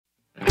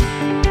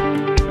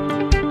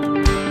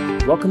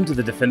Welcome to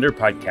the Defender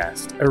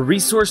Podcast, a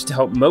resource to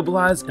help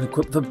mobilize and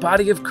equip the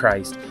body of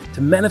Christ to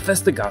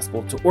manifest the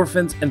gospel to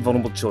orphans and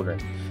vulnerable children.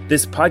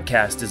 This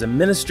podcast is a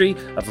ministry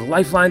of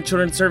Lifeline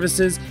Children's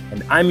Services,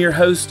 and I'm your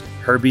host,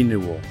 Herbie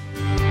Newell.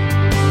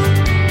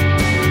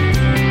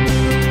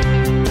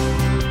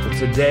 Well,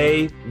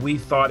 today, we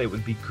thought it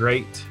would be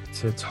great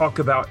to talk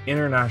about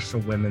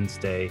International Women's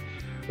Day,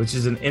 which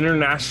is an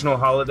international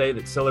holiday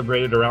that's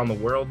celebrated around the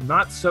world,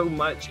 not so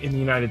much in the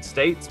United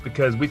States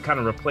because we've kind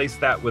of replaced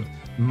that with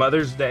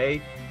Mother's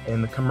Day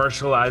and the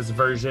commercialized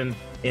version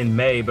in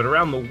May. But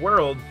around the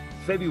world,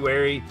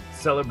 February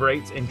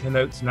celebrates and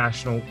connotes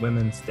National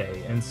Women's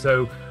Day. And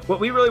so what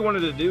we really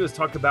wanted to do is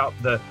talk about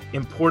the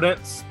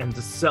importance and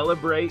to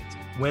celebrate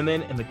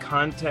women in the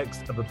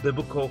context of a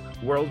biblical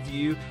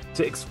worldview,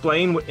 to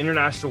explain what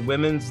International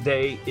Women's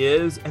Day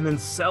is, and then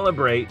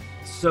celebrate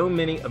so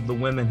many of the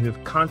women who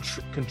have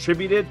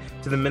contributed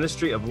to the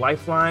ministry of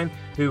Lifeline,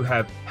 who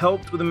have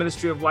helped with the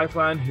ministry of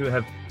Lifeline, who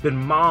have been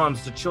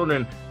moms to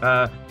children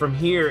from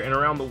here and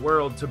around the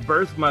world, to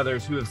birth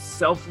mothers who have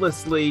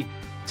selflessly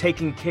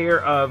taken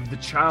care of the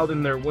child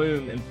in their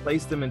womb and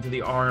placed them into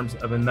the arms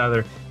of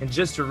another, and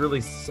just to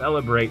really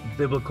celebrate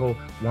biblical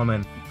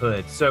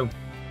womanhood. So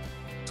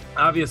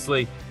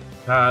obviously,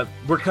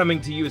 we're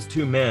coming to you as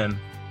two men,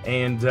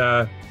 and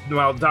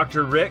while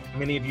Dr. Rick,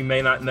 many of you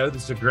may not know,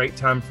 this is a great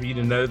time for you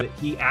to know that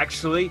he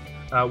actually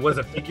was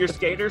a figure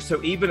skater.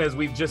 So even as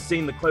we've just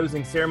seen the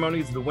closing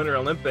ceremonies of the Winter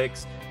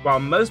Olympics, while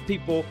most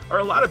people, or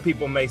a lot of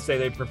people may say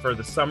they prefer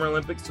the Summer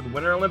Olympics to the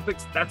Winter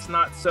Olympics, that's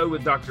not so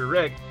with Dr.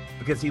 Rick,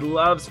 because he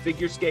loves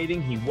figure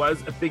skating. He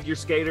was a figure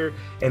skater.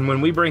 And when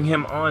we bring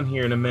him on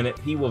here in a minute,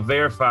 he will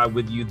verify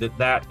with you that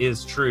that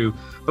is true.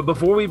 But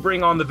before we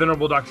bring on the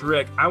Venerable Dr.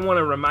 Rick, I want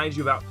to remind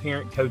you about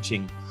parent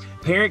coaching.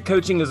 Parent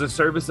coaching is a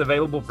service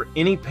available for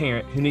any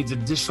parent who needs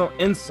additional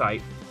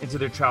insight into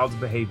their child's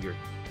behavior.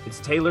 It's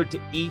tailored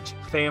to each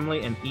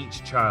family and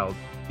each child.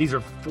 These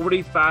are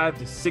 45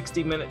 to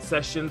 60-minute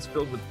sessions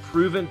filled with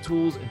proven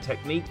tools and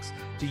techniques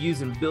to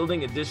use in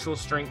building additional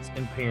strengths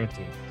in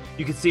parenting.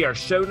 You can see our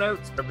show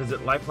notes or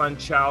visit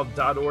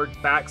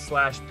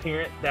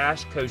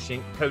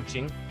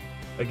lifelinechild.org/parent-coaching.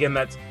 Again,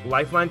 that's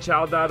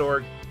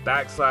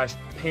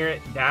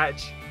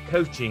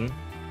lifelinechild.org/parent-coaching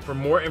for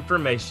more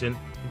information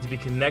and to be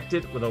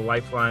connected with a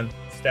Lifeline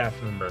staff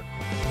member.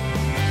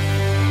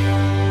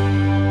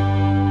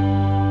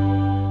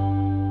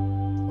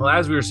 Well,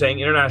 as we were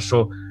saying,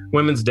 International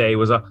Women's Day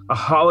was a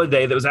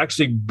holiday that was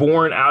actually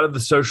born out of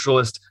the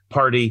Socialist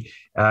Party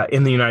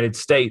in the United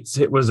States.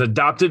 It was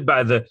adopted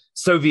by the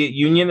Soviet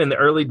Union in the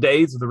early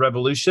days of the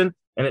revolution,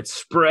 and it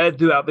spread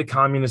throughout the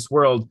communist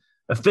world.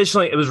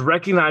 Officially, it was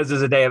recognized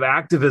as a day of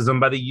activism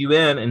by the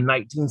UN in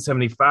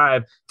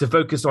 1975 to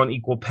focus on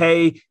equal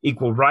pay,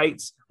 equal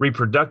rights,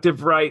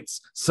 reproductive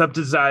rights,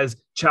 subsidized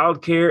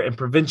childcare, and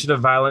prevention of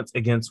violence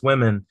against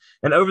women.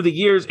 And over the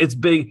years, it's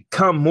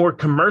become more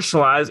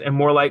commercialized and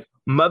more like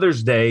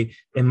Mother's Day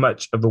in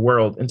much of the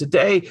world. And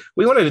today,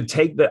 we wanted to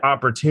take the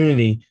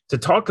opportunity to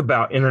talk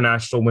about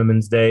International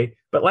Women's Day,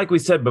 but like we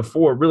said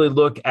before, really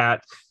look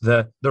at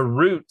the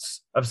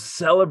roots of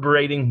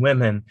celebrating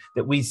women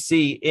that we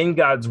see in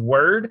God's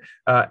word,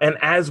 and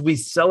as we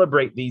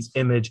celebrate these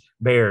image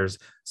bearers.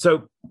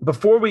 So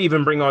before we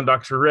even bring on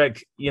Dr.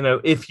 Rick,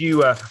 if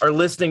you are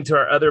listening to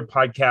our other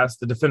podcast,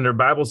 the Defender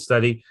Bible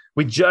Study,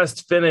 we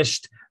just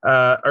finished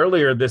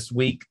earlier this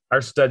week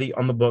our study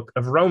on the book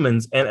of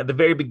Romans. And at the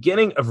very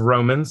beginning of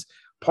Romans,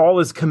 Paul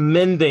is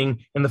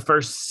commending in the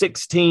first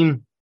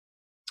 16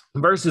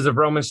 verses of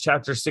Romans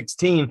chapter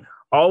 16,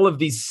 all of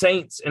these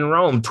saints in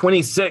Rome,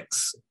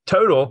 26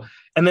 total.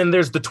 And then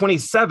there's the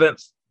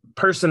 27th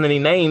person that he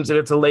names, and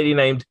it's a lady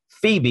named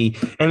Phoebe.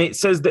 And it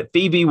says that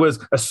Phoebe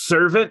was a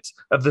servant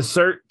of the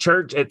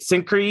church at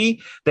Cenchreae,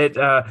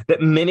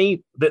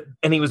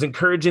 and he was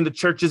encouraging the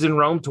churches in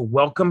Rome to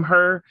welcome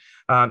her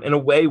in a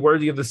way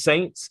worthy of the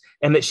saints,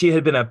 and that she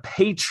had been a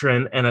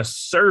patron and a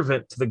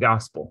servant to the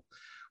gospel.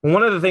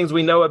 One of the things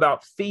we know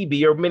about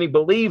Phoebe, or many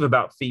believe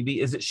about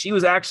Phoebe, is that she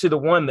was actually the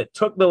one that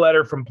took the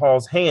letter from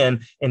Paul's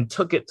hand and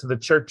took it to the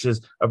churches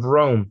of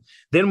Rome.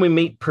 Then we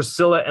meet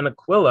Priscilla and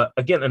Aquila,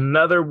 again,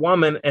 another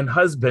woman and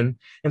husband.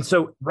 And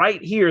so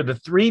right here, the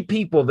three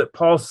people that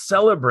Paul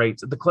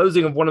celebrates at the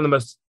closing of one of the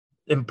most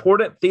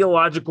important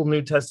theological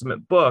New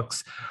Testament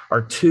books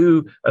are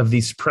two of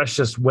these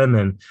precious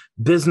women,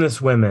 business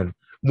women,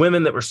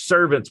 women that were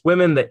servants,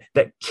 women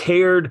that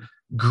cared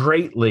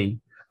greatly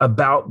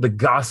about the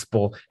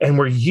gospel and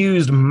were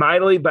used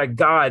mightily by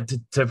God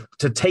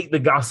to take the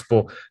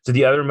gospel to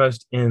the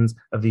uttermost ends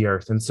of the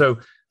earth. And so,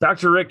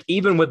 Dr. Rick,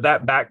 even with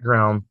that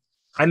background,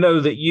 I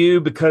know that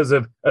you, because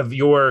of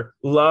your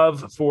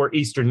love for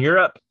Eastern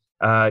Europe,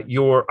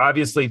 your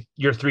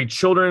three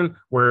children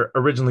were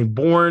originally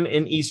born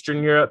in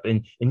Eastern Europe,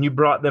 and you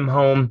brought them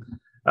home.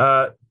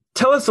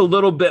 Tell us a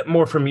little bit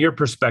more from your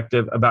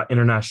perspective about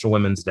International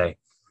Women's Day.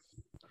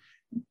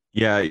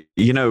 Yeah,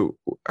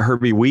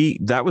 Herbie,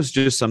 that was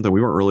just something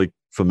we weren't really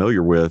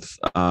familiar with,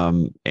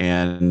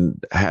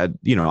 and had,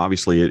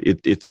 obviously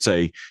it's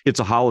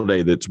a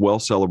holiday that's well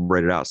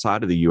celebrated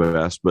outside of the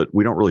U.S., but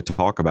we don't really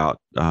talk about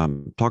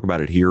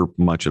it here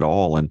much at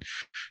all. And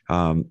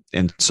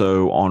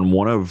so on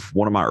one of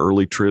my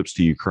early trips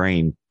to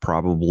Ukraine,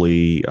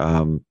 probably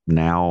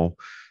now,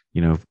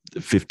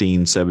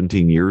 15,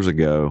 17 years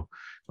ago,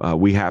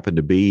 we happened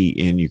to be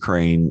in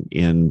Ukraine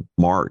in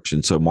March.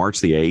 And so March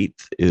the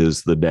 8th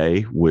is the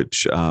day,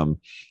 which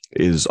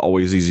is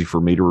always easy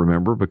for me to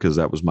remember because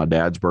that was my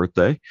dad's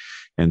birthday.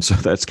 And so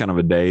that's kind of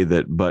a day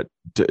but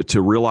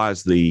to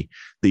realize the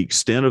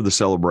extent of the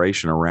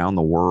celebration around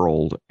the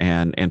world,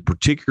 and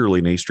particularly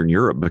in Eastern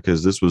Europe,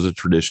 because this was a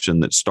tradition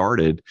that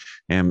started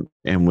and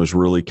was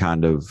really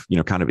kind of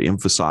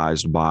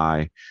emphasized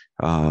by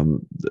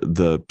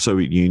the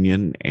Soviet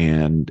Union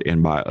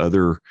and by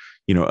other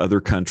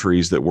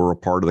countries that were a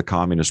part of the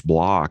communist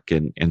bloc.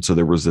 And so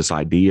there was this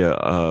idea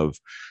of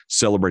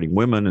celebrating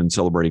women and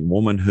celebrating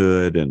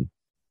womanhood. And,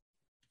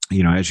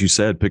 as you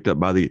said, picked up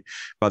by the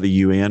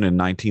UN in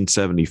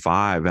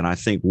 1975. And I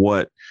think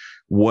what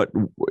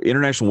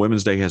International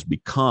Women's Day has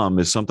become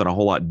is something a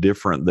whole lot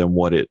different than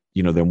what it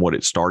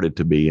started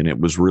to be. And it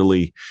was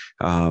really,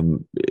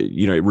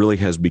 it really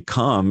has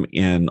become,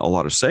 in a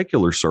lot of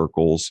secular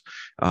circles,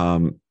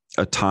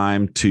 a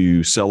time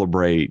to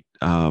celebrate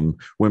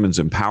women's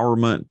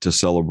empowerment, to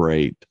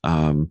celebrate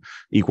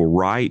equal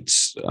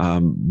rights,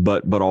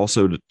 but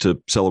also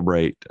to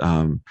celebrate,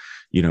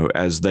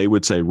 as they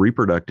would say,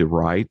 reproductive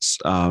rights,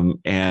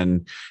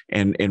 and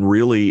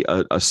really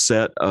a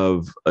set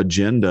of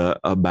agenda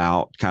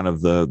about kind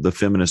of the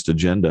feminist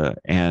agenda,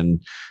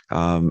 and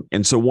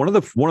so one of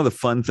the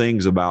fun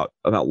things about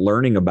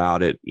learning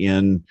about it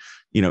in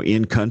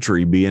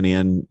country, being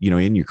in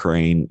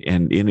Ukraine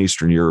and in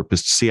Eastern Europe,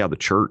 is to see how the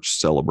church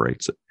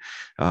celebrates it.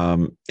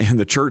 And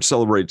the church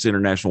celebrates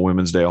International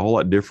Women's Day a whole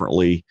lot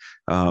differently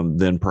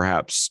than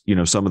perhaps,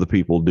 some of the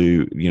people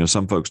do,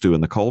 some folks do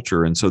in the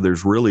culture. And so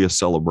there's really a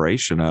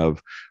celebration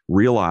of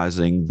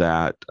realizing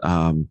that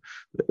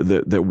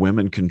that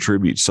women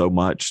contribute so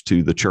much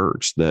to the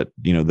church, that,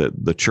 that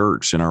the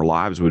church in our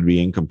lives would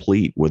be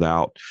incomplete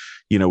without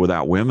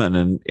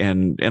women.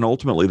 And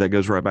ultimately that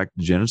goes right back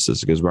to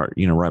Genesis. It goes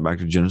right back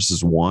to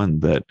Genesis 1,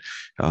 that,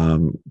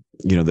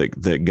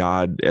 that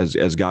God,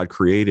 as God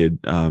created,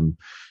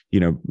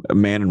 a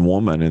man and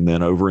woman. And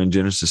then over in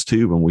Genesis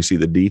 2, when we see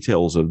the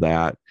details of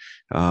that,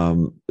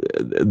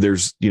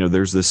 there's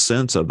this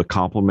sense of the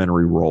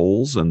complementary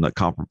roles and the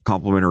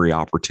complementary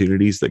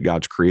opportunities that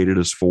God's created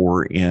us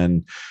for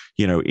in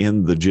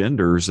the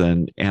genders.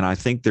 And I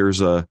think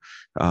there's a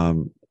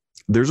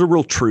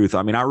real truth.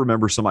 I mean, I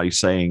remember somebody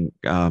saying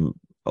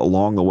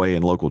along the way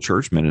in local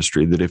church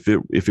ministry that if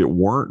it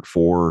weren't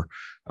for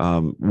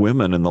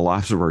women in the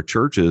lives of our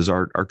churches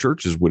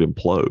would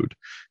implode.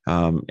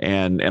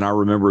 And I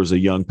remember as a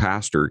young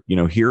pastor,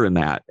 hearing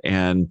that,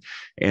 and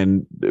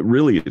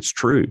really it's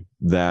true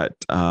that,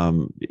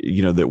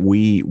 that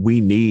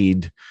we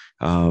need,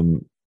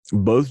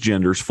 both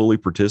genders fully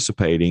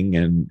participating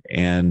and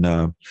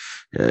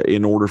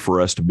in order for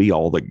us to be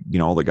all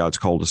that God's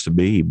called us to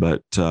be.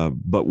 But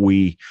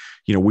we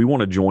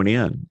want to join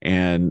in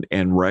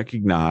and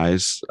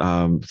recognize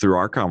through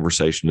our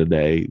conversation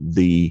today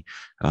the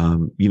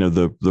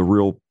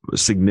real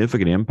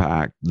significant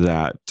impact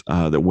that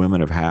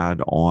women have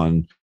had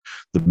on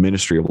the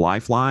ministry of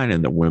Lifeline,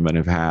 and that women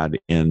have had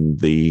in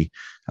the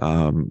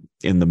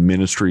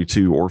ministry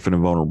to orphan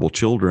and vulnerable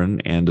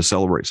children, and to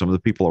celebrate some of the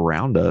people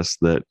around us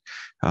that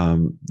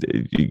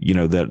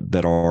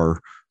that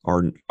are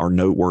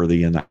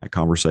noteworthy in that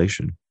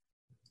conversation.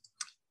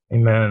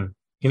 Amen.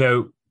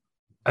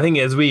 I think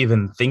as we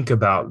even think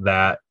about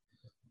that,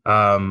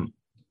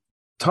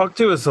 talk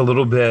to us a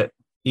little bit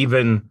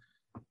even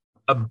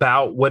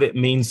about what it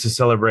means to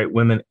celebrate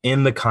women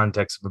in the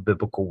context of a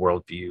biblical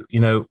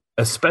worldview,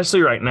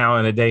 especially right now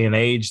in a day and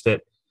age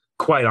that,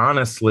 quite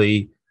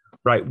honestly,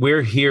 right,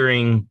 we're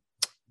hearing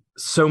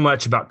so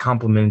much about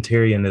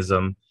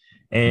complementarianism,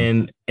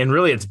 and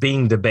really it's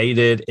being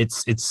debated.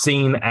 It's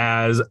seen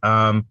as,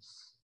 a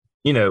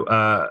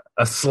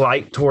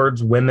slight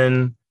towards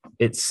women.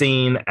 It's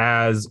seen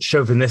as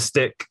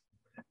chauvinistic,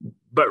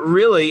 but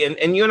really,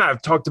 and you and I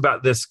have talked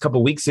about this a couple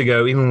of weeks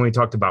ago, even when we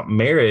talked about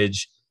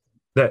marriage,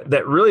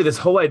 that really this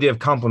whole idea of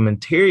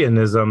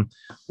complementarianism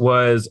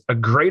was a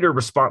greater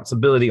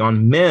responsibility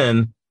on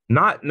men,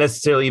 not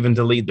necessarily even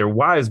to lead their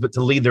wives, but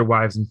to lead their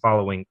wives in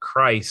following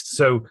Christ.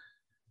 So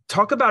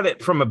talk about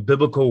it from a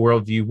biblical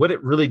worldview, what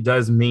it really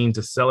does mean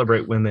to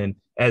celebrate women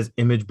as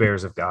image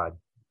bearers of God.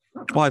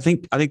 Well, I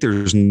think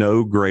there's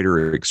no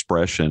greater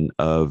expression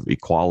of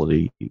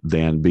equality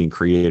than being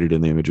created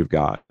in the image of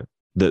God.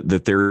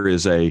 That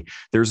there's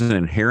an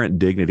inherent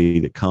dignity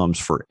that comes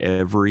for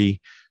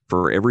every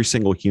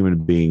single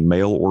human being,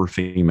 male or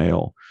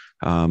female,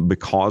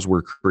 because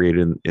we're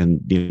created in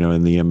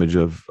the image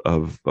of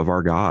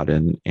our God,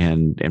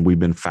 and we've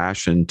been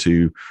fashioned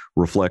to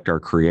reflect our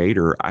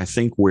Creator. I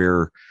think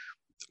where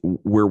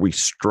we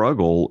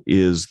struggle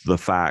is the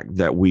fact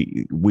that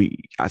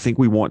I think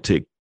we want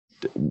to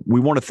we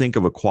want to think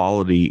of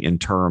equality in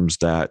terms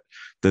that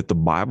the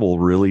Bible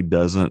really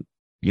doesn't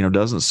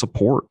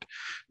support.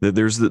 That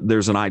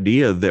there's an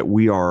idea that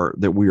we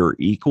are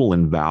equal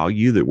in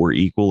value, that we're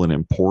equal in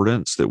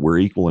importance, that we're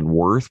equal in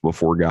worth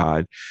before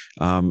God.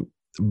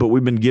 But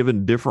we've been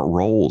given different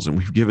roles, and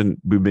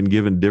we've been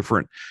given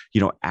different,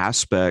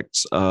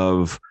 aspects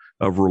of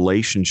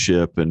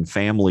relationship and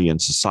family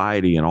and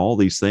society and all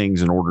these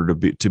things in order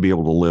to be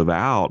able to live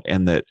out.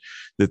 And that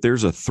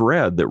there's a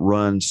thread that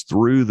runs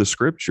through the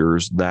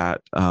scriptures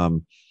that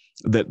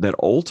that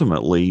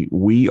ultimately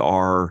we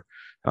are,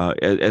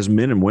 as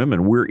men and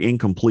women, we're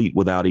incomplete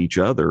without each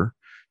other.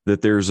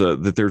 That there's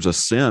a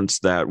sense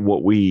that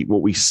what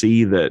we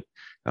see that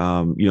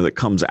that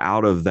comes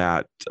out of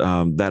that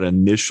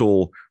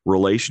initial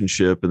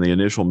relationship and the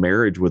initial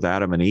marriage with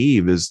Adam and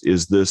Eve is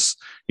this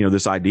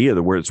this idea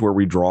that where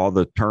we draw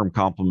the term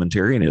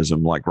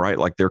complementarianism,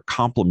 like they're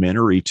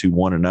complementary to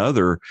one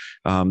another,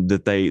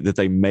 that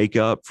they make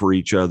up for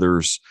each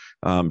other's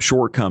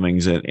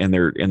shortcomings, and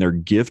their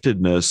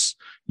giftedness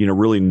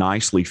really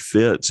nicely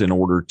fits in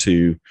order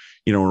to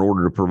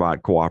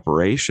provide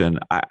cooperation.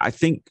 I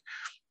think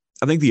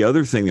the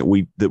other thing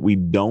that we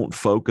don't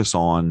focus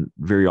on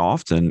very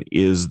often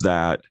is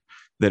that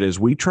as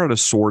we try to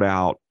sort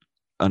out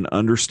an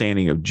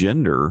understanding of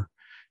gender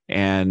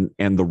and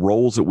the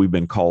roles that we've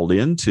been called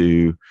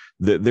into,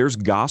 that there's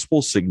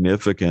gospel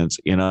significance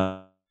in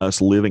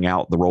us living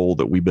out the role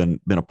that we've been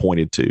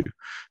appointed to.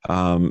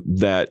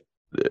 That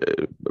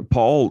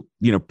Paul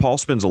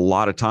spends a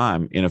lot of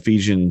time in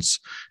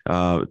Ephesians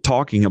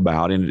talking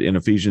about in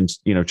Ephesians,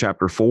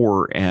 chapter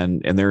 4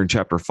 and there in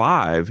chapter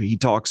 5, he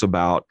talks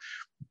about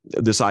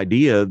this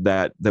idea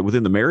that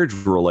within the marriage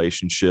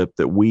relationship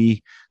that we're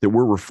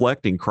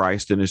reflecting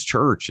Christ in his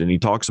church. And he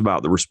talks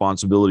about the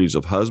responsibilities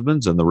of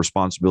husbands and the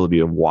responsibility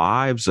of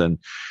wives, and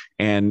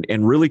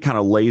really kind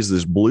of lays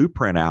this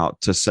blueprint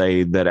out to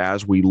say that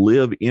as we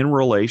live in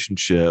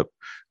relationship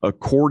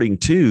according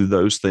to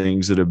those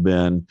things that have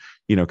been,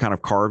 kind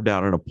of carved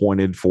out and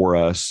appointed for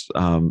us,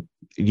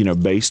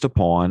 based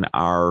upon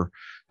our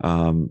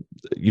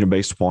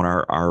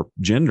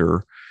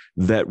gender,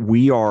 that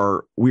we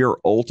are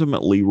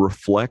ultimately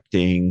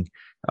reflecting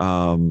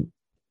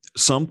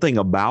something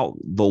about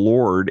the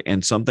Lord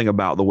and something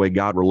about the way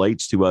God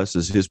relates to us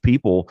as his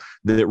people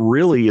that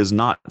really is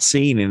not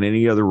seen in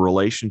any other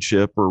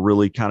relationship or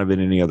really kind of in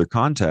any other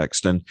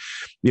context. And,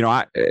 you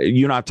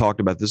and I've talked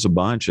about this a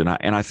bunch, and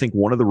I think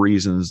one of the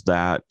reasons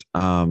that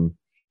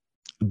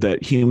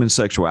that human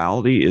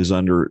sexuality is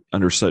under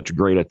such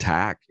great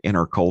attack in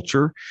our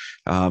culture.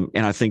 And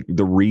I think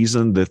the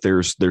reason that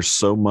there's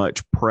so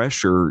much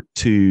pressure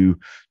to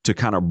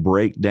kind of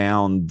break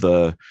down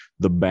the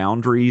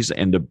boundaries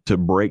and to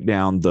break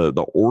down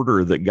the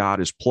order that God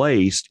has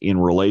placed in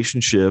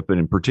relationship, and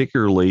in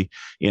particularly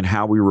in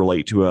how we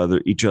relate to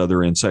each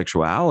other in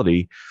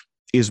sexuality,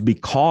 is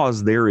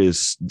because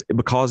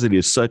it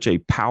is such a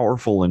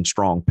powerful and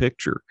strong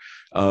picture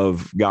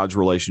of God's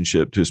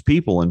relationship to his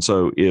people. And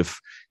so if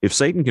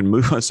Satan can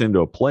move us into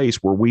a place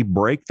where we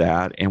break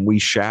that and we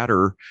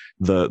shatter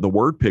the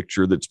word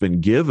picture that's been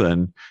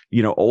given,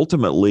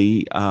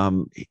 ultimately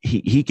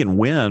he can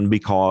win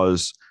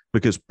because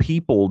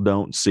people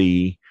don't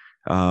see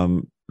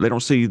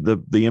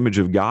the image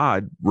of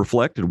God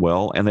reflected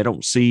well, and they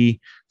don't see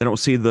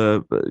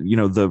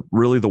the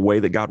really the way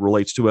that God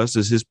relates to us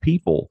as his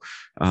people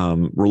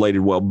related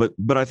well.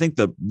 But I think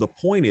the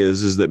point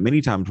is that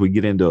many times we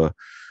get into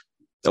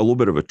a little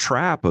bit of a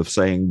trap of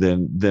saying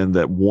then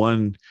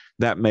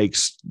that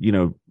makes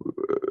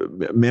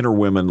men or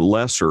women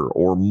lesser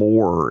or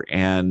more,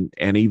 and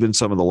even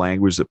some of the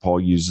language that Paul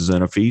uses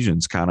in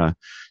Ephesians kind of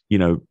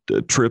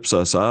trips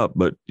us up.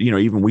 But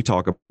even we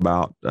talk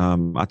about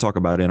I talk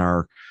about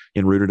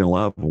in Rooted in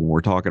Love, when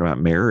we're talking about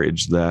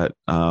marriage, that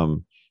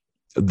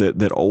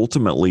that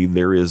ultimately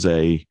there is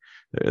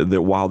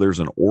that while there's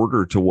an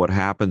order to what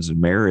happens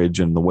in marriage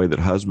and the way that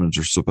husbands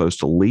are supposed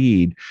to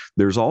lead,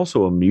 there's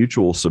also a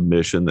mutual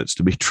submission that's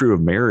to be true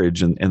of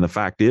marriage. And the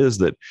fact is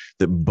that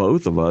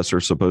both of us are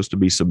supposed to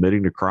be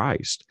submitting to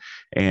Christ.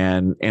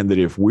 And that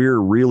if we're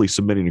really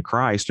submitting to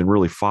Christ and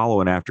really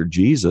following after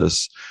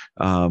Jesus,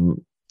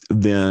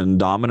 then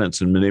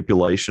dominance and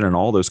manipulation and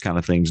all those kind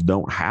of things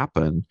don't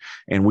happen.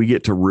 And we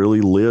get to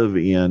really live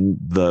in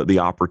the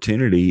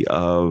opportunity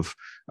of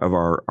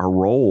our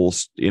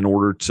roles in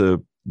order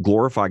to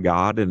glorify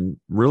God and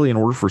really in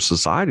order for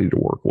society to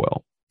work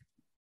well.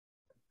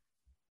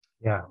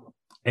 Yeah.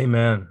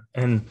 Amen.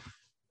 And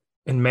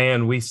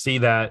man, we see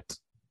that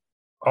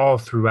all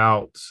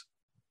throughout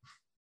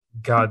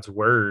God's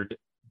word,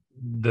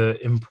 the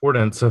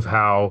importance of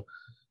how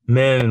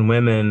men and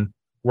women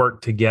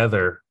work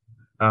together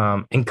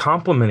and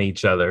complement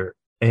each other.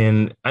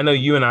 And I know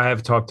you and I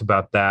have talked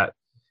about that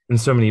in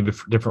so many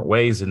different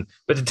ways.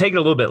 But to take it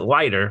a little bit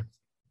lighter,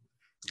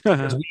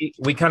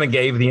 we kind of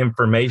gave the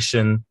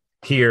information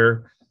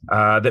here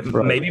that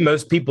maybe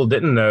most people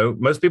didn't know.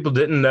 Most people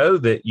didn't know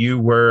that you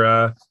were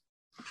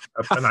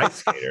an ice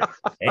skater.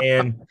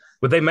 And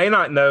what they may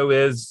not know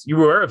is you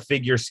were a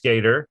figure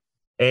skater,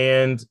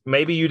 and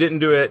maybe you didn't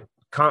do it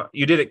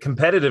you did it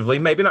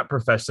competitively, maybe not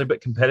professionally,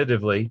 but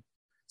competitively.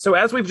 So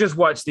as we've just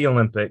watched the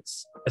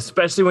Olympics,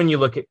 especially when you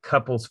look at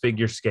couples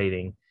figure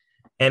skating,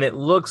 and it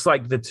looks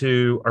like the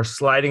two are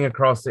sliding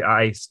across the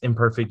ice in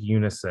perfect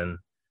unison.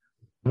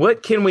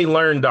 What can we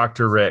learn,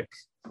 Dr. Rick,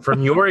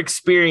 from your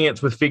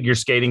experience with figure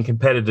skating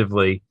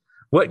competitively?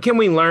 What can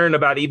we learn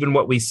about even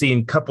what we see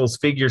in couples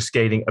figure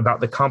skating about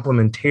the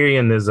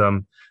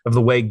complementarianism of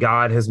the way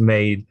God has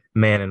made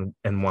man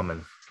and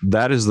woman?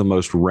 That is the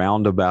most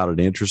roundabout and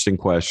interesting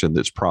question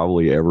that's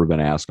probably ever been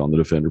asked on the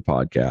Defender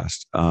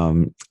podcast.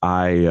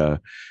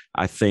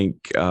 I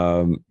think,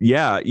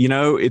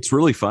 it's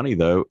really funny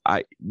though.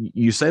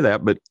 You say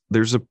that, but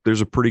there's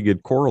a pretty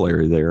good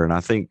corollary there. And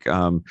I think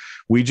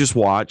we just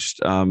watched,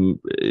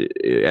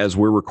 as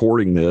we're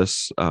recording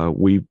this,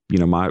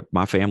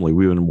 my family,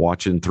 we've been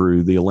watching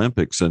through the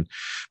Olympics, and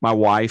my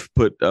wife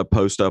put a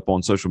post up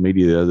on social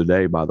media the other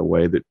day, by the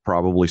way, that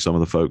probably some of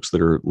the folks that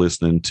are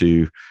listening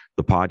to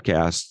the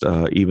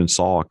podcast even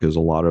saw, because a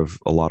lot of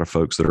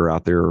folks that are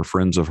out there are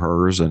friends of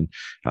hers, and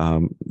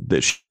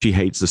that she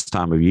hates this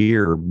time of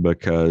year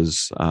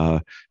because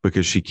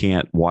she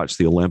can't watch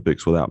the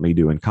Olympics without me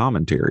doing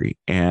commentary,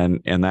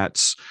 and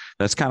that's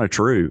kind of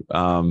true.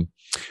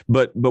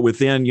 But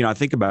within, I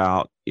think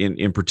about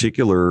in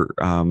particular,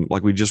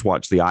 like we just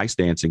watched the ice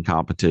dancing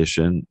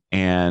competition,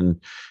 and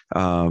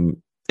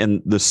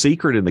the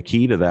secret and the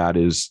key to that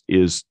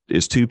is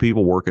two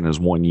people working as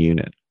one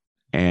unit.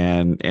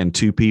 And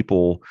two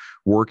people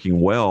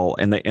working well,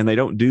 and they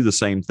don't do the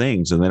same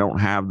things, and they don't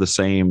have the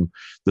same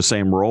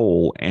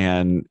role,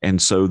 and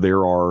so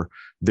there are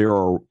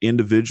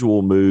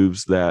individual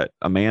moves that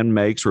a man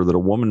makes or that a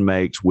woman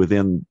makes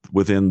within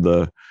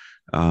the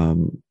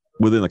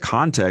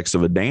context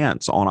of a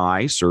dance on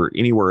ice or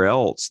anywhere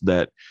else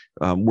that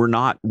we're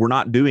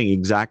not doing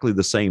exactly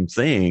the same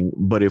thing.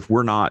 But if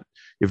we're not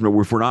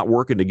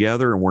working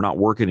together and we're not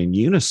working in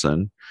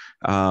unison,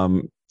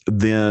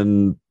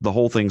 then the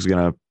whole thing's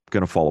going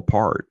to fall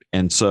apart.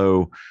 And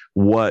so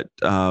what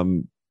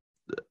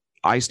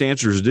ice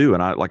dancers do,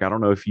 and I don't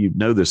know if you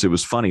know this, it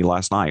was funny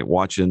last night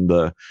watching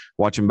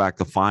back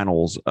the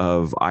finals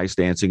of ice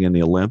dancing in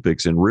the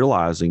Olympics and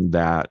realizing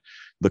that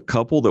the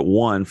couple that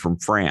won from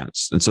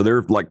France, and so there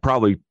are like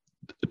probably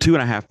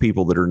 2.5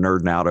 people that are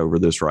nerding out over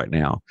this right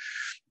now.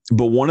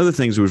 But one of the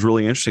things that was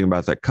really interesting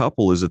about that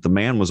couple is that the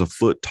man was a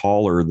foot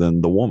taller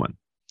than the woman.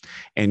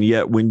 And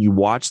yet when you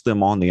watch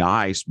them on the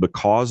ice,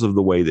 because of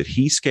the way that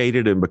he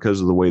skated and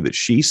because of the way that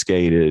she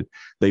skated,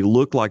 they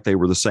looked like they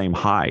were the same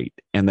height,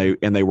 and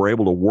they were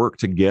able to work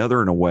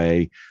together in a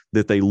way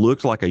that they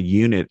looked like a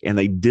unit, and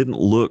they didn't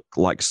look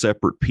like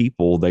separate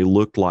people. They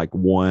looked like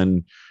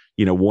one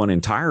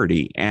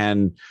entirety.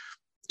 And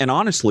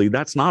honestly,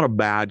 that's not a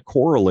bad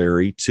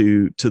corollary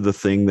to the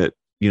thing that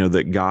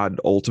God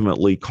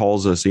ultimately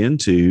calls us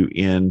into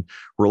in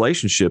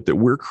relationship, that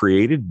we're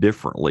created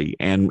differently,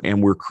 and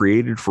we're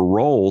created for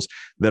roles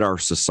that our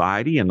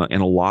society and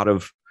a lot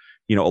of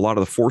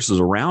the forces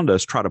around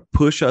us try to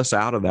push us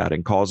out of that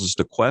and cause us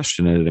to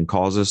question it and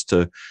cause us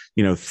to,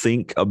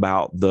 think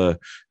about the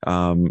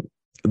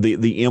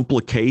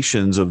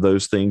implications of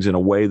those things in a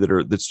way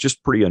that's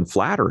just pretty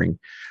unflattering.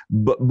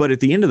 But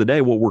at the end of the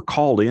day, what we're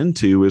called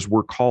into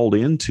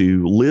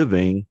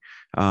living,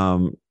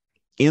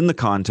 in the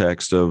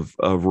context of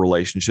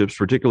relationships,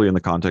 particularly in the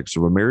context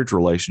of a marriage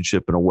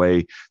relationship, in a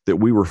way that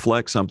we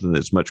reflect something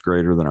that's much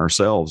greater than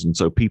ourselves. And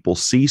so people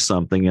see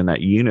something in that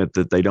unit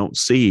that they don't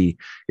see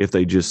if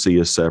they just see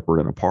us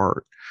separate and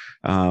apart.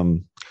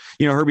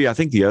 Herbie, I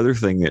think the other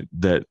thing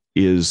that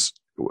is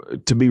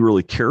to be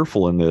really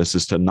careful in this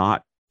is to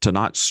not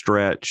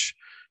stretch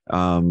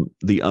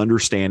the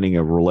understanding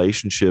of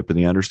relationship and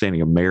the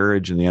understanding of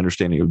marriage and the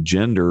understanding of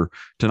gender,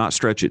 to not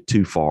stretch it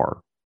too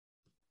far.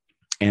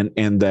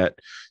 And that,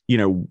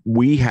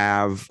 we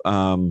have,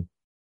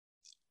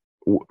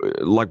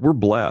 we're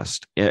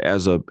blessed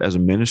as a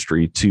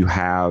ministry to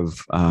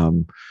have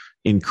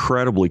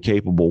incredibly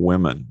capable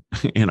women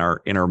in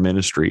our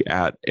ministry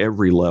at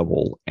every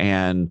level.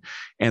 And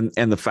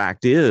the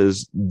fact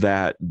is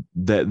that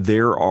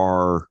there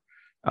are,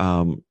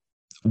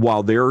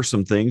 while there are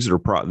some things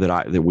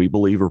that we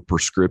believe are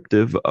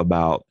prescriptive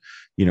about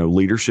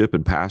leadership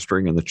and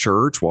pastoring in the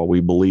church, while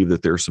we believe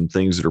that there are some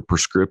things that are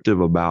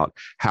prescriptive about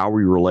how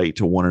we relate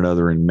to one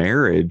another in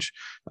marriage,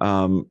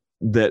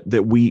 but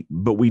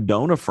we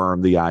don't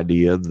affirm the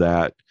idea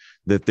that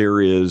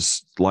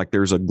there's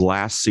a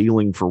glass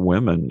ceiling for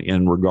women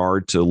in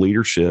regard to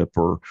leadership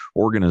or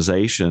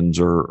organizations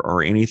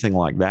or anything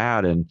like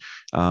that. And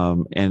I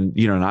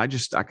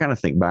kind of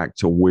think back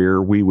to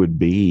where we would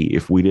be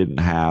if we didn't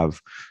have,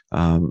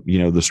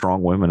 the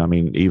strong women. I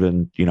mean,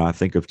 even, I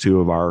think of two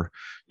of our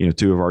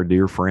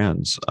dear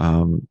friends,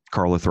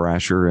 Carla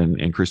Thrasher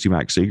and Christy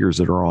Mack Seegers,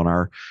 that are on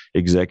our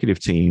executive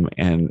team,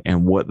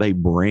 and what they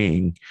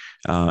bring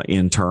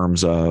in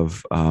terms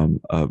of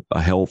a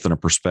health and a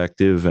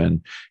perspective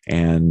and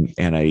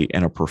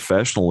a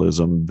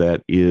professionalism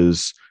that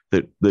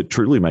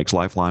truly makes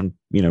Lifeline,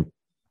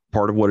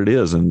 part of what it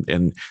is.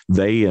 And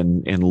they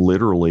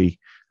literally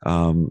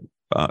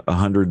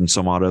 100 and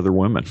some odd other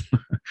women.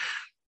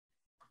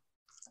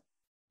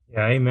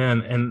 Yeah,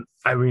 amen. And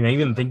I mean,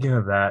 even thinking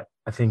of that,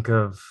 I think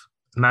of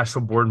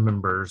national board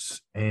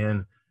members,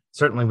 and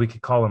certainly we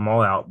could call them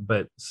all out,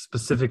 but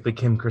specifically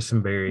Kim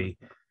Christenberry,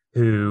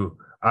 who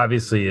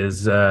obviously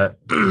is an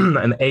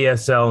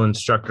ASL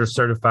instructor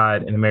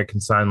certified in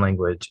American Sign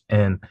Language.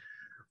 And,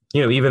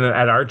 you know, even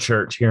at our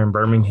church here in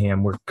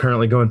Birmingham, we're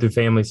currently going through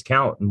Families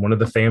Count, and one of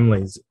the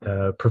families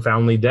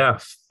profoundly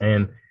deaf.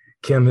 And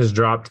Kim has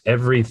dropped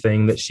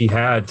everything that she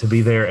had to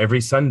be there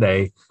every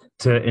Sunday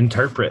to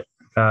interpret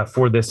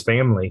for this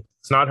family.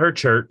 It's not her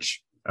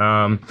church,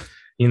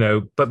 you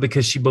know, but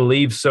because she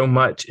believes so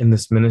much in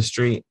this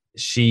ministry,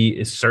 she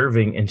is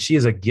serving, and she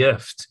is a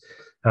gift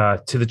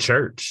to the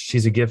church.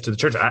 She's a gift to the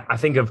church. I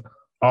think of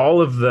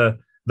all of the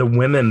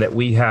women that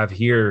we have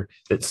here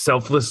that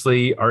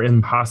selflessly are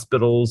in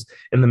hospitals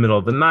in the middle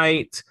of the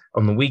night,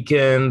 on the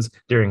weekends,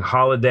 during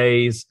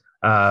holidays,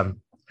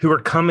 who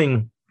are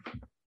coming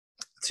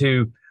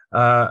to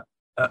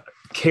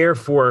care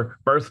for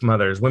birth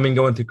mothers, women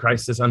going through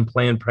crisis,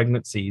 unplanned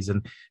pregnancies,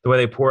 and the way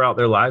they pour out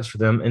their lives for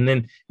them. And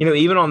then, you know,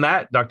 even on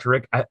that, Dr.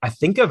 Rick, I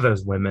think of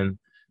those women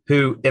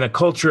who, in a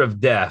culture of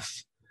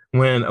death,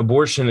 when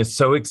abortion is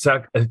so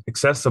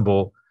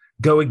accessible,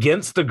 go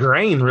against the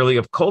grain, really,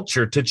 of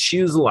culture to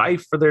choose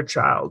life for their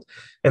child.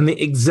 And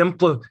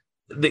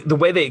the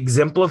way they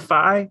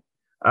exemplify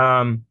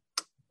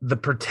the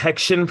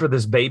protection for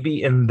this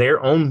baby in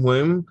their own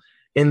womb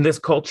in this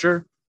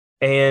culture,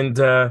 and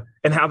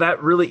how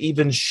that really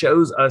even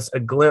shows us a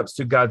glimpse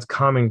to God's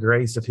common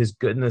grace of his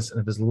goodness and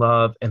of his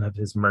love and of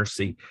his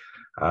mercy.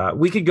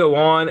 We could go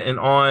on and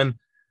on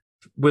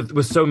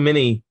with so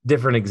many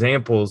different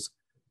examples,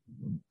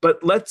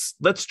 but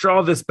let's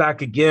draw this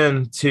back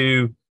again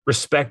to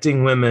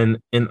respecting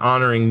women and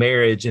honoring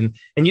marriage. And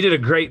you did a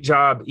great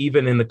job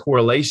even in the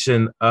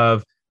correlation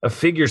of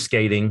figure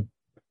skating,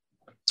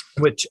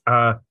 which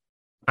I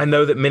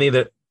know that many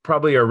that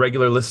probably are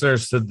regular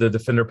listeners to the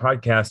Defender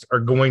podcast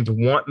are going to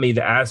want me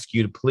to ask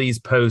you to please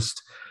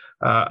post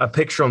a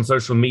picture on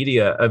social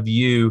media of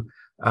you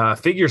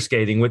figure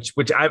skating, which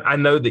I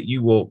know that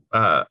you will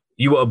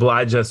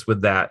oblige us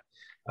with that.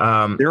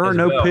 There are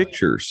no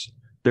pictures.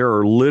 There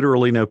are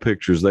literally no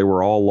pictures. They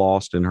were all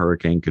lost in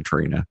Hurricane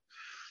Katrina.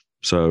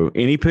 So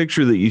any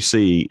picture that you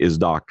see is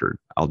doctored.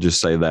 I'll just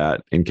say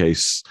that in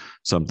case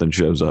something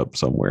shows up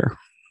somewhere.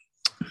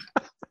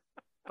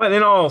 But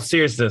in all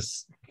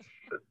seriousness,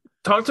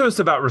 talk to us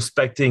about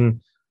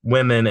respecting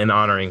women and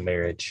honoring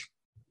marriage.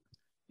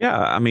 Yeah,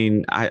 I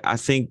mean, I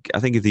think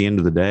at the end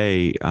of the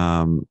day,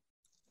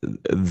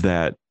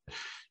 that,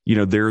 you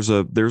know, there's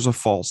a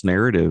false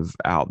narrative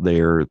out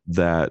there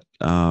that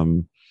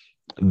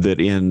that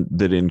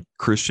in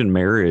Christian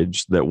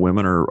marriage that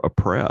women are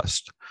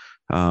oppressed,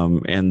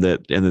 and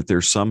that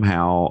there's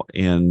somehow,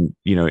 in,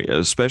 you know,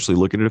 especially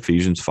looking at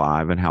Ephesians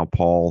 5 and how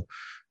Paul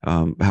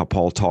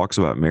talks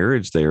about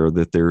marriage there,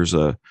 that there's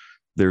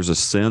a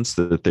sense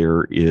that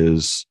there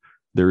is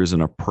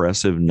an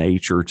oppressive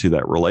nature to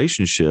that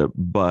relationship,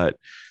 but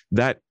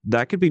that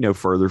could be no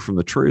further from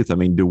the truth. I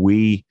mean, do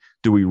we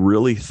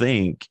really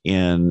think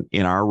in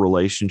our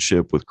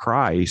relationship with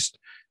Christ,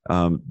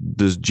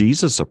 does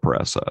Jesus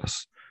oppress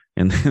us?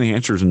 And the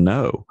answer is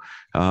no.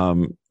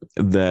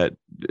 That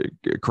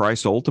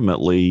Christ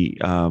ultimately,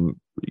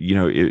 you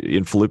know,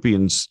 in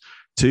Philippians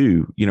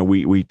 2, you know,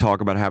 we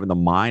talk about having the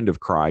mind of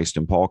Christ,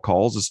 and Paul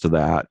calls us to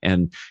that.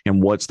 And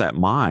what's that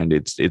mind?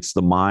 It's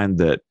the mind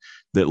that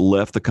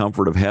left the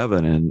comfort of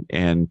heaven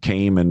and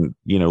came and,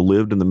 you know,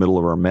 lived in the middle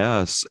of our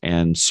mess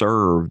and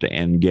served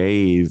and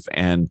gave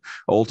and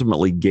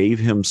ultimately gave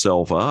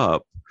himself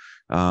up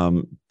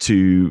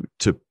to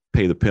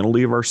pay the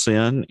penalty of our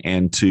sin,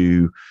 and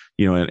to,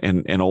 you know,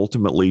 and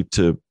ultimately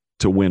to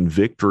win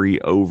victory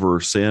over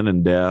sin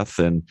and death,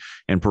 and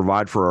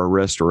provide for our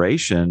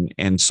restoration.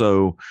 And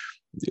so,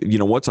 you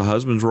know, what's a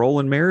husband's role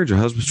in marriage? A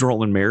husband's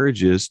role in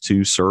marriage is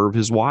to serve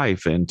his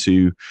wife, and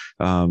to,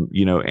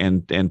 you know,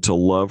 and to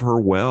love her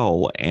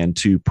well, and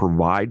to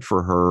provide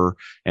for her,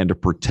 and to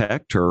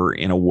protect her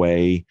in a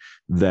way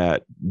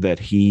that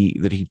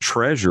he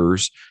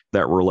treasures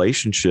that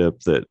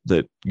relationship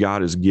that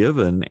God has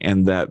given.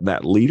 And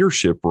that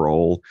leadership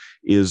role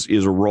is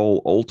a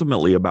role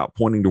ultimately about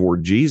pointing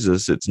toward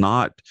Jesus. It's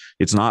not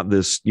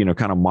this, you know,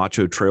 kind of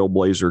macho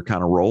trailblazer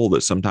kind of role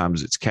that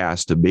sometimes it's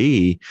cast to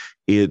be.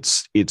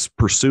 It's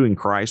pursuing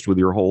Christ with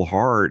your whole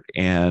heart,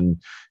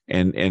 and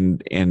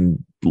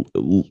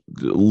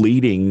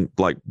leading,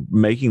 like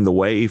making the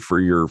way for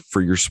your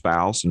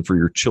spouse and for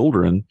your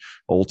children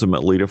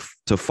ultimately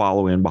to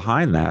follow in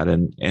behind that.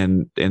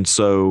 And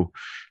so,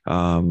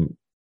 and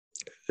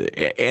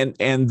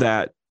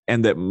that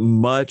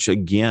much,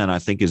 again, I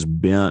think is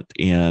bent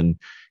in,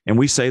 and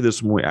we say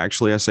this I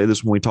say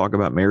this when we talk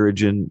about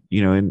marriage and,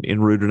 you know,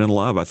 in Rooted in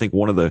Love. I think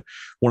one of the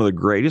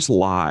greatest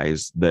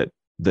lies that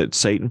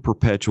Satan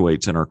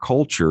perpetuates in our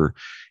culture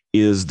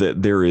is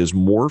that there is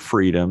more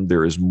freedom,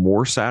 there is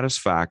more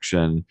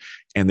satisfaction,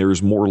 and there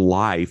is more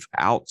life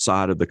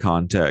outside of the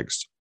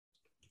context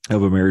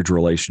of a marriage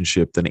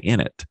relationship than in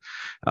it.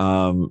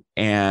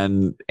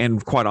 And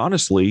quite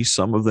honestly,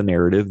 some of the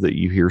narrative that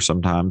you hear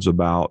sometimes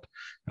about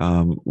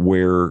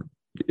where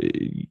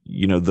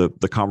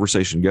the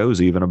conversation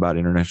goes even about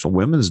International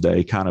Women's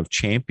Day kind of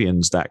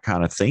champions that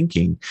kind of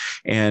thinking.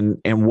 And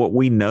what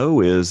we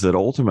know is that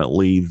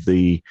ultimately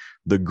the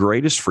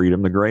greatest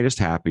freedom, the greatest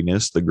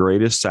happiness, the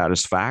greatest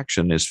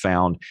satisfaction is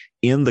found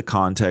in the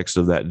context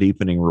of that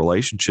deepening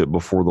relationship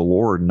before the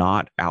Lord,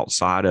 not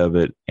outside of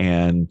it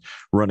and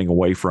running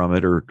away from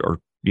it or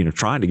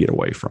trying to get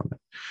away from it.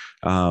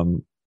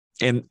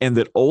 And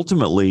that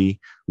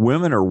ultimately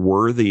women are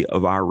worthy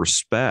of our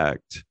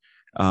respect.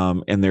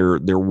 And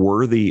they're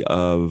worthy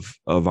of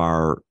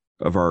our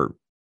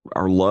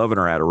love and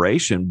our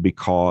adoration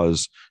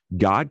because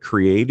God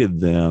created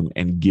them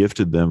and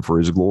gifted them for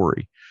His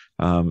glory.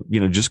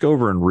 Just go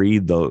over and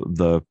read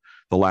the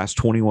last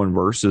 21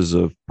 verses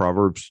of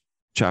Proverbs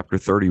chapter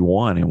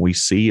 31, and we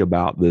see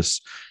about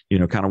this,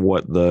 kind of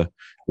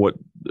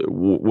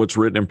what's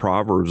written in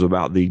Proverbs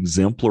about the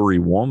exemplary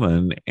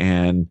woman,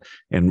 and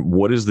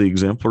what is the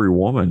exemplary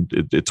woman?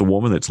 It's a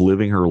woman that's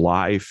living her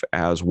life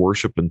as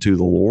worship unto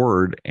the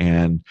Lord,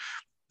 and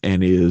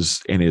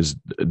is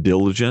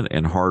diligent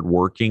and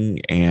hardworking,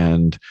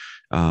 but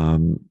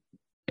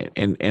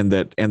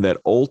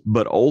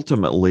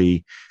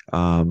ultimately,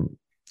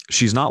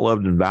 she's not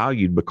loved and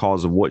valued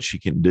because of what she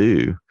can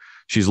do.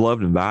 She's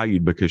loved and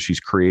valued because she's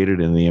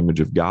created in the image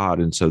of God,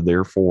 and so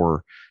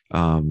therefore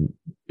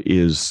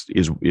is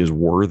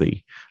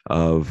worthy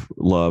of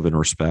love and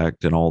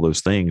respect and all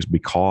those things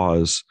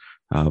because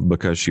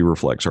she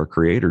reflects our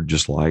Creator,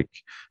 just like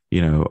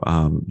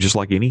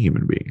any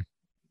human being.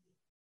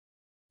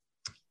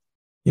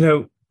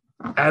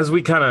 As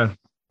we kind of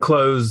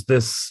close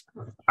this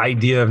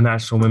idea of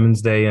National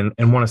Women's Day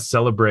and want to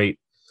celebrate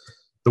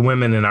the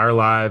women in our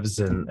lives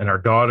and our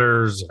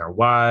daughters and our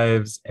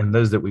wives and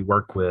those that we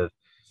work with,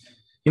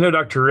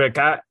 Dr. Rick,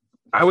 I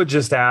would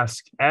just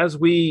ask, as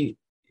we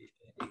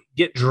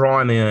get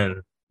drawn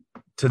in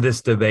to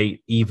this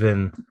debate,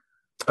 even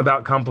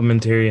about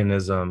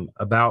complementarianism,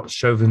 about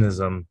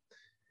chauvinism,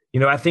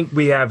 I think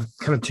we have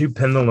kind of two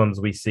pendulums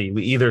we see.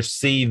 We either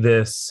see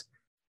this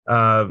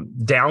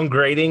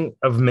downgrading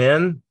of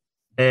men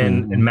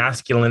and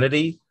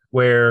masculinity,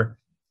 where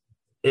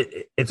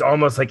it's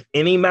almost like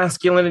any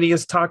masculinity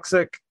is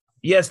toxic.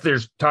 Yes,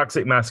 there's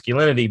toxic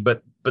masculinity,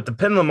 but the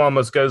pendulum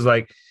almost goes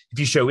like, if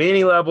you show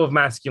any level of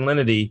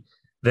masculinity,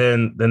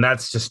 then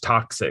that's just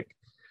toxic.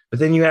 But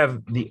then you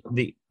have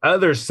the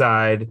other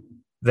side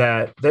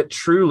that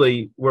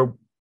truly where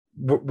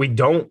we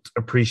don't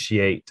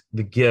appreciate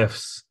the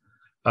gifts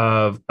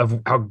of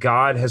how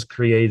God has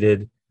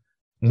created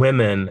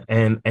women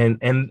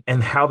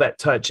and how that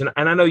touch. And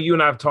I know you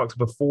and I have talked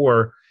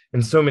before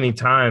and so many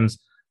times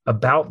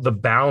about the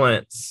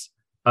balance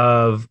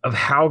of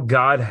how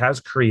God has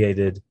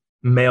created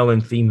male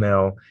and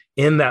female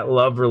in that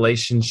love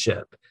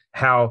relationship,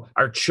 how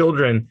our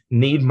children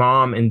need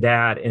mom and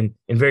dad in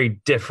very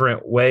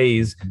different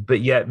ways,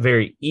 but yet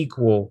very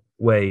equal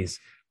ways.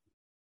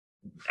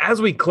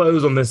 As we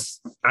close on this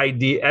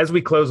idea, as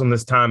we close on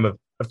this time of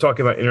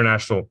talking about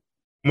International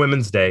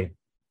Women's Day,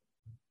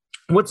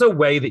 what's a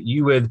way that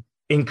you would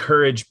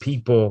encourage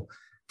people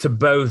to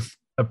both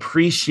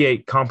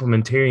appreciate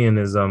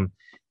complementarianism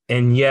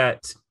and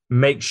yet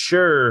make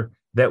sure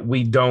that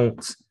we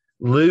don't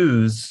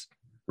lose,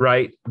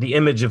 right, the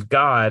image of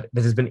God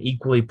that has been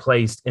equally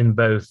placed in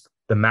both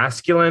the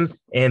masculine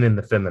and in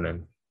the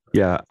feminine?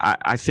 Yeah,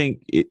 I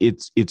think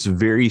it's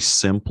very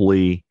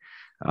simply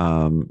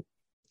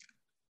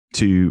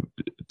to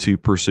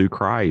pursue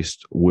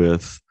Christ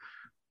with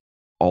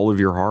all of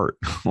your heart,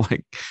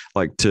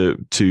 like to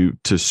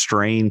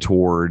strain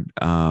toward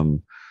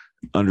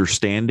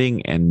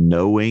understanding and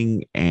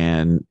knowing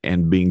and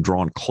being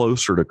drawn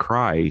closer to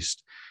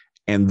Christ,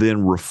 and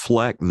then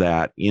reflect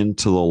that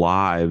into the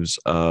lives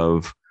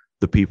of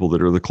the people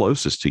that are the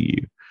closest to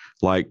you.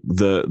 Like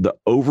the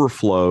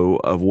overflow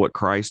of what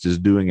Christ is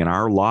doing in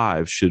our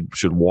lives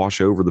should wash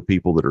over the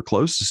people that are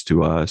closest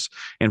to us.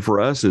 And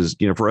for us as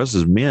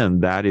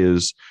men, that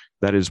is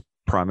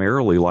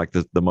primarily like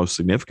the most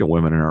significant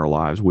women in our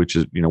lives, which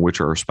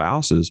are our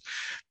spouses.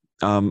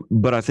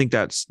 But I think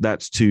that's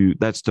to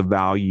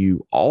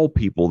value all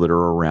people that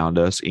are around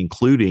us,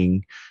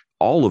 including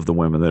all of the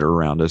women that are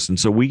around us. And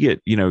so we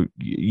get,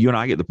 you and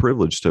I get the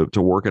privilege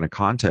to work in a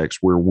context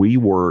where we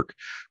work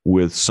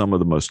with some of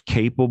the most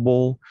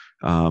capable,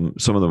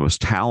 some of the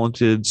most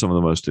talented, some of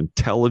the most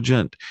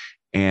intelligent,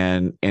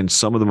 and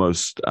some of the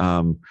most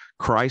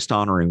Christ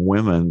honoring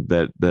women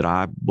that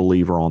I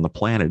believe are on the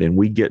planet. And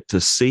we get to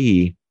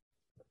see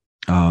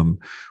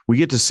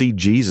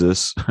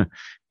Jesus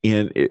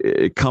in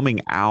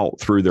coming out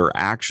through their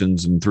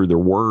actions and through their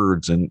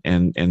words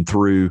and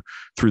through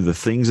the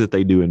things that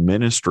they do in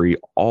ministry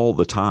all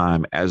the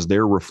time as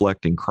they're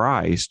reflecting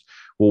Christ.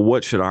 Well,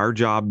 what should our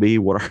job be?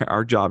 What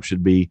our job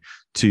should be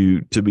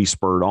to be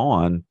spurred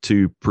on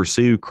to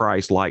pursue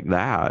Christ like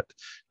that.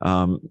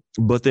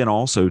 But then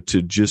also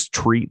to just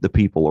treat the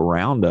people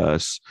around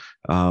us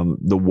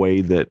the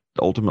way that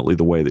ultimately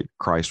the way that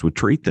Christ would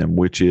treat them,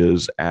 which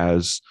is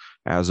as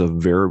a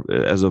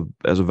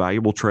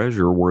valuable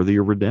treasure worthy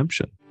of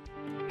redemption.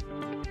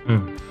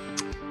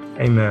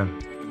 Amen.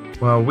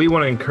 Well, we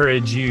want to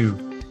encourage you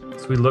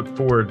as we look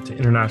forward to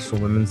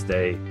International Women's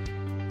Day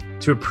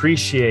to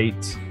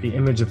appreciate the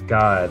image of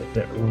God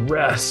that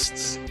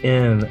rests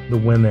in the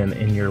women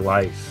in your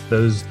life,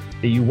 those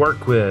that you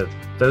work with,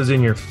 those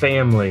in your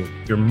family,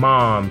 your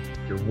mom,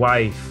 your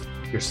wife,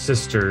 your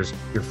sisters,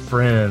 your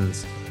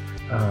friends,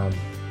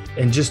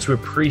 and just to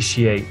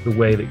appreciate the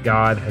way that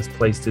God has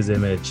placed his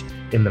image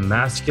in the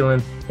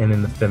masculine and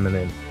in the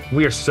feminine.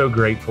 We are so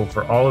grateful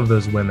for all of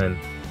those women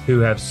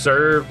who have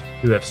served,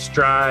 who have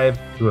strived,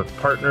 who have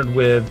partnered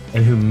with,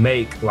 and who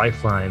make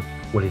Lifeline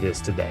what it is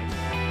today.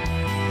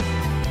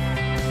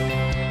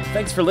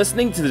 Thanks for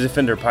listening to the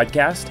Defender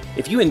Podcast.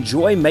 If you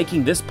enjoy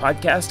making this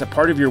podcast a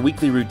part of your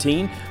weekly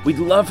routine, we'd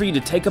love for you to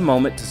take a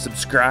moment to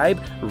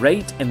subscribe,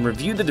 rate, and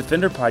review the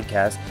Defender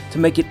Podcast to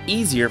make it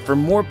easier for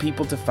more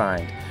people to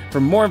find. For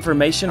more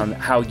information on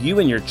how you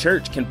and your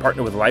church can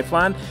partner with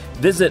Lifeline,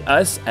 visit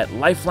us at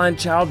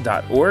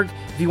lifelinechild.org.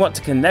 If you want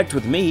to connect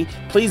with me,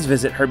 please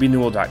visit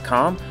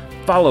herbienewell.com.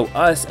 Follow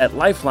us at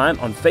Lifeline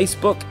on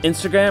Facebook,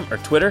 Instagram, or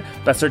Twitter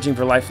by searching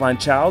for Lifeline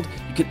Child.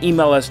 You can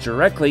email us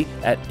directly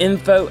at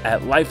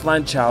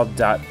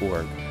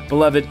info@lifelinechild.org.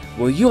 Beloved,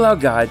 will you allow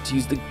God to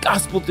use the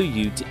gospel through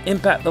you to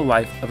impact the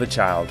life of a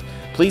child?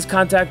 Please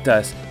contact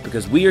us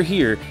because we are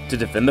here to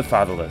defend the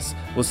fatherless.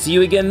 We'll see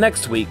you again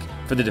next week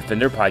for the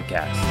Defender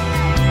Podcast.